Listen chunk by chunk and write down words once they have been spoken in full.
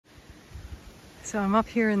So I'm up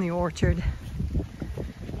here in the orchard,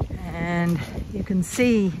 and you can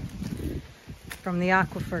see from the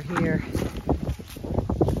aquifer here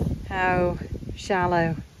how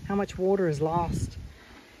shallow, how much water is lost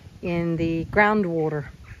in the groundwater.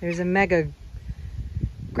 There's a mega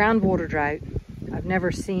groundwater drought. I've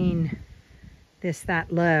never seen this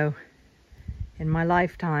that low in my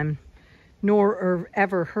lifetime, nor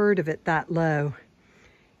ever heard of it that low,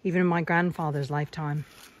 even in my grandfather's lifetime.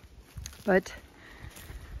 But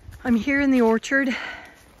I'm here in the orchard.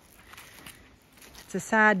 It's a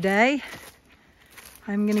sad day.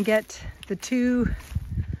 I'm gonna get the two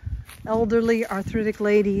elderly arthritic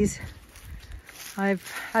ladies. I've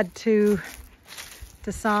had to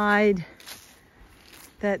decide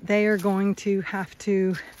that they are going to have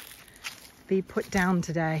to be put down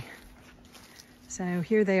today. So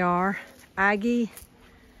here they are. Agge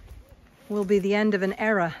will be the end of an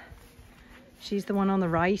era. She's the one on the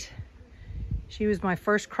right. She was my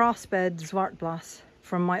first crossbred Zwartbles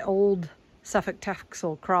from my old Suffolk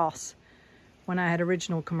Texel cross when I had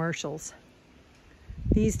original commercials.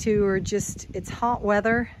 These two are just, it's hot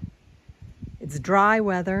weather, it's dry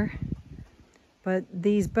weather, but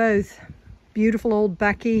these both, beautiful old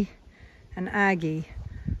Becky and Agge,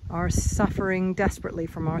 are suffering desperately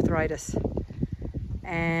from arthritis.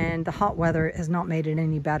 And the hot weather has not made it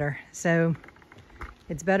any better. So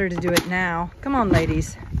it's better to do it now. Come on,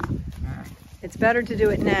 ladies. It's better to do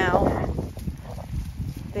it now.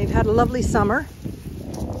 They've had a lovely summer.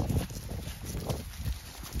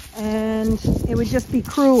 And it would just be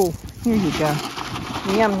cruel. Here you go.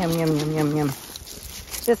 Yum, yum, yum, yum, yum, yum.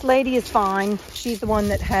 This lady is fine. She's the one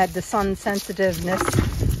that had the sun sensitiveness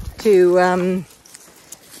to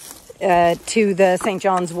the St.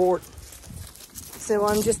 John's wort. So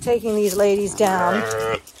I'm just taking these ladies down.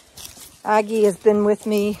 Agge has been with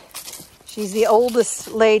me. She's the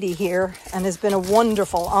oldest lady here and has been a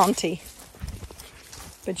wonderful auntie.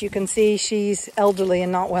 But you can see she's elderly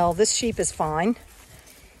and not well. This sheep is fine.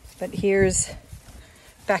 But here's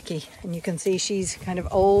Becky, and you can see she's kind of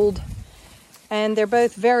old. And they're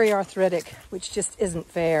both very arthritic, which just isn't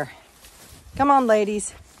fair. Come on,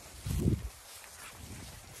 ladies.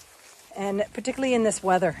 And particularly in this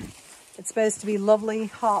weather. It's supposed to be lovely,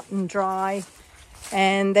 hot and dry.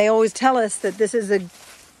 And they always tell us that this is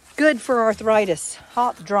good for arthritis,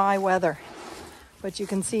 hot, dry weather. But you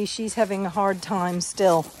can see she's having a hard time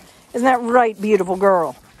still. Isn't that right, beautiful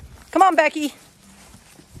girl? Come on, Becky.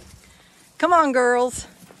 Come on, girls.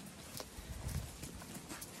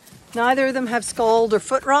 Neither of them have scald or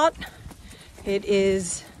foot rot. It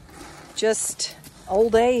is just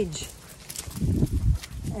old age.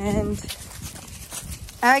 And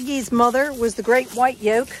Agge's mother was the great white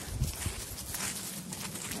yoke.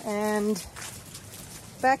 And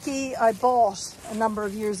Becky I bought a number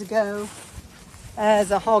of years ago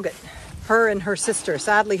as a hogget. Her and her sister.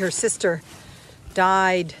 Sadly, her sister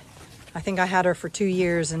died. I think I had her for 2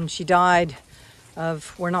 years and she died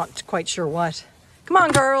of, we're not quite sure what. Come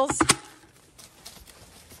on, girls.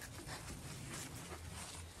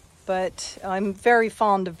 But I'm very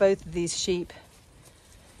fond of both of these sheep.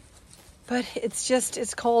 But it's just,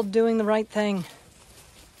 it's called doing the right thing.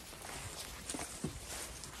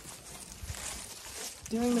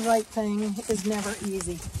 Doing the right thing is never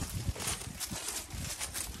easy.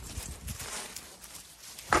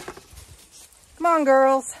 Come on,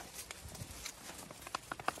 girls.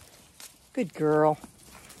 Good girl.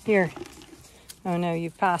 Here. Oh no,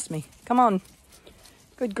 you've passed me. Come on.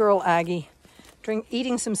 Good girl, Agge.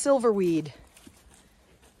 Eating some silverweed.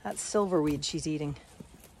 That's silverweed she's eating.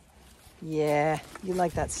 Yeah, you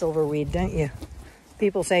like that silverweed, don't you?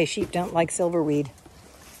 People say sheep don't like silverweed.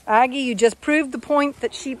 Agge, you just proved the point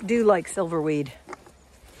that sheep do like silverweed.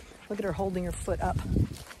 Look at her holding her foot up.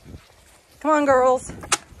 Come on, girls.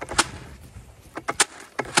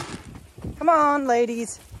 Come on,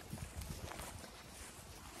 ladies.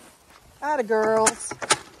 Atta girls.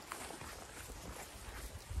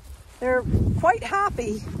 They're quite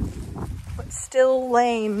happy, but still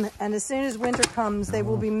lame. And as soon as winter comes, they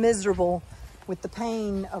will be miserable with the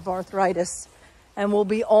pain of arthritis and will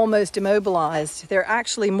be almost immobilized. They're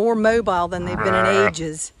actually more mobile than they've been in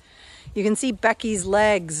ages. You can see Becky's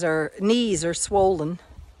legs or knees are swollen.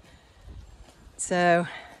 So,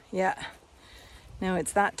 yeah. No,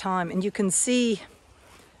 it's that time. And you can see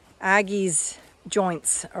Agge's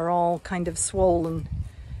joints are all kind of swollen.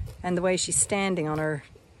 And the way she's standing on her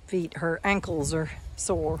feet, her ankles are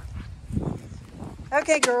sore.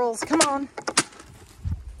 Okay, girls, come on.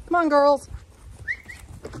 Come on, girls.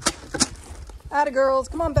 Atta girls.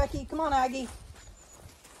 Come on, Becky. Come on, Agge.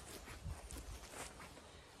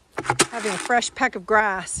 Having a fresh peck of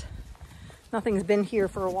grass. Nothing's been here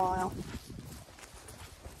for a while.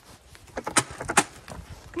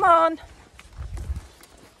 Come on.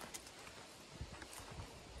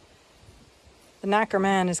 The knacker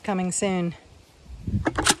man is coming soon.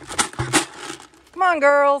 Come on,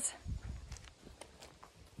 girls.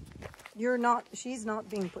 She's not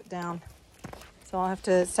being put down. So I'll have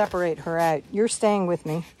to separate her out. You're staying with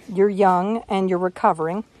me. You're young and you're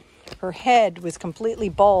recovering. Her head was completely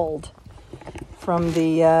bald from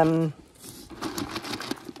the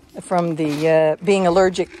being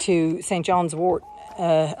allergic to St. John's wort,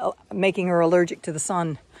 making her allergic to the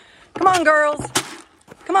sun. Come on, girls.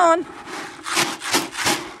 Come on.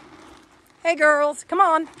 Hey, girls. Come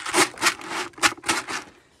on.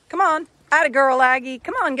 Come on. Atta girl, Aggie.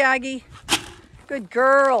 Come on, Aggie. Good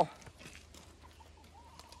girl.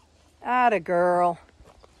 Atta girl.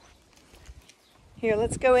 Here,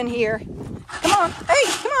 let's go in here. Come on. Hey,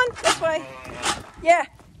 come on. This way. Yeah,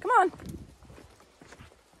 come on.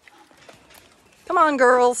 Come on,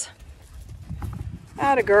 girls.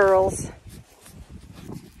 Atta girls.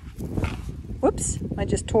 Whoops, I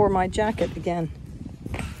just tore my jacket again.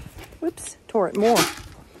 Whoops, tore it more.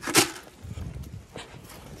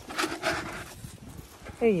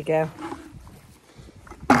 There you go.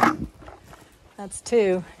 That's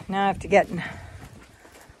 2. Now I have to get a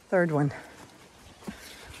third one.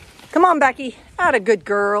 Come on, Becky. Atta good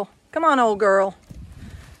girl. Come on, old girl.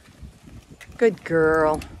 Good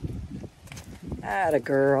girl. Atta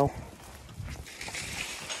girl.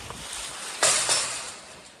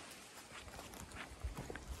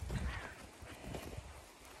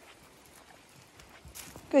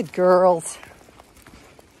 Good girls.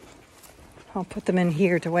 I'll put them in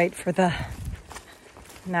here to wait for the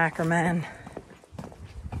knacker man.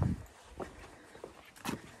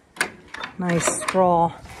 Nice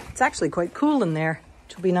straw. It's actually quite cool in there,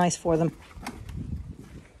 which will be nice for them.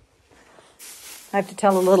 I have to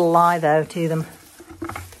tell a little lie, though, to them.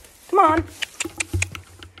 Come on.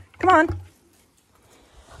 Come on.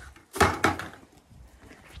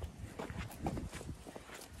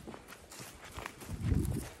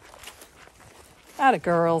 Atta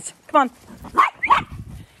girls. Come on.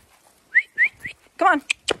 Come on.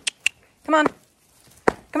 Come on.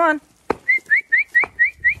 Come on.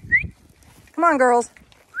 Come on, girls.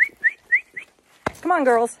 Come on,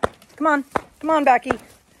 girls. Come on. Come on, Becky.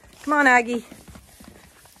 Come on, Aggie.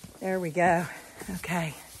 There we go.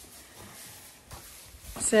 Okay.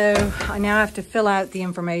 So I now have to fill out the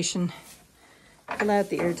information, fill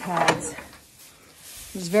out the ear tags. It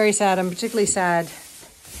was very sad. I'm particularly sad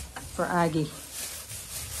for Aggie.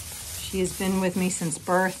 She has been with me since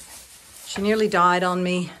birth. She nearly died on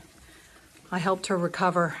me. I helped her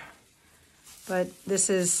recover. But this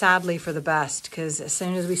is sadly for the best, because as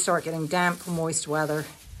soon as we start getting damp, moist weather,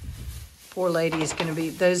 poor lady is going to be,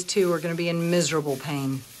 those two are going to be in miserable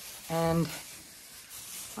pain. And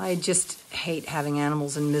I just hate having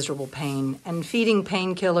animals in miserable pain. And feeding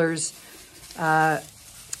painkillers,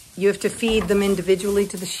 you have to feed them individually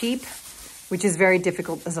to the sheep, which is very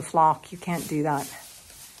difficult as a flock. You can't do that.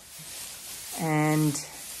 And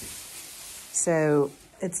so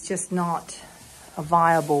it's just not a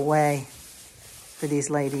viable way for these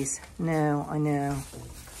ladies. No, I know.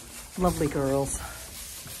 Lovely girls.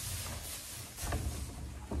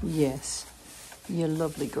 Yes. You're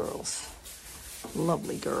lovely girls.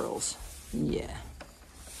 Lovely girls. Yeah.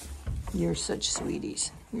 You're such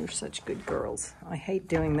sweeties. You're such good girls. I hate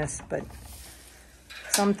doing this, but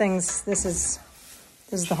some things, this is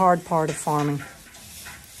the hard part of farming.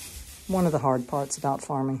 One of the hard parts about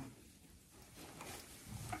farming.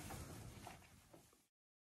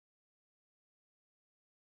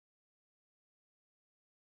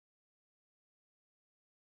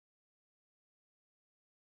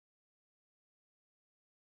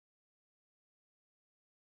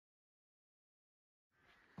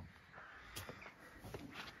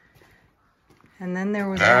 And then there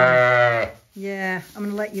was one. Yeah, I'm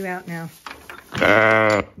gonna let you out now.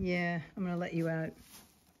 Yeah, I'm gonna let you out.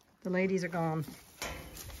 The ladies are gone.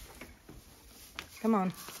 Come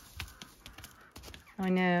on. I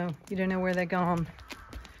know, you don't know where they're gone.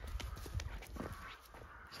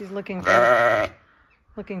 She's looking for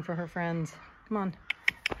her friends. Come on.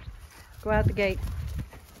 Go out the gate.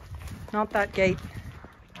 Not that gate.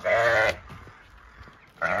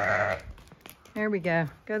 There we go.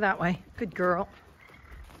 Go that way. Good girl.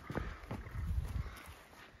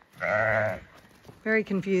 Very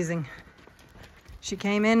confusing. She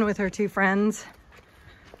came in with her 2 friends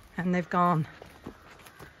and they've gone.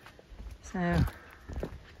 So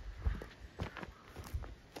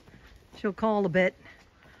she'll call a bit,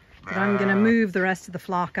 but I'm going to move the rest of the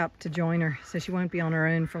flock up to join her so she won't be on her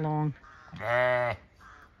own for long. Ah,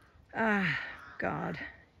 God.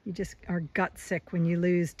 You just are gut sick when you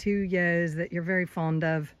lose 2 ewes that you're very fond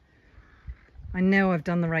of. I know I've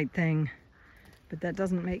done the right thing, but that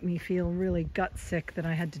doesn't make me feel really gut sick that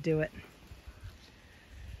I had to do it.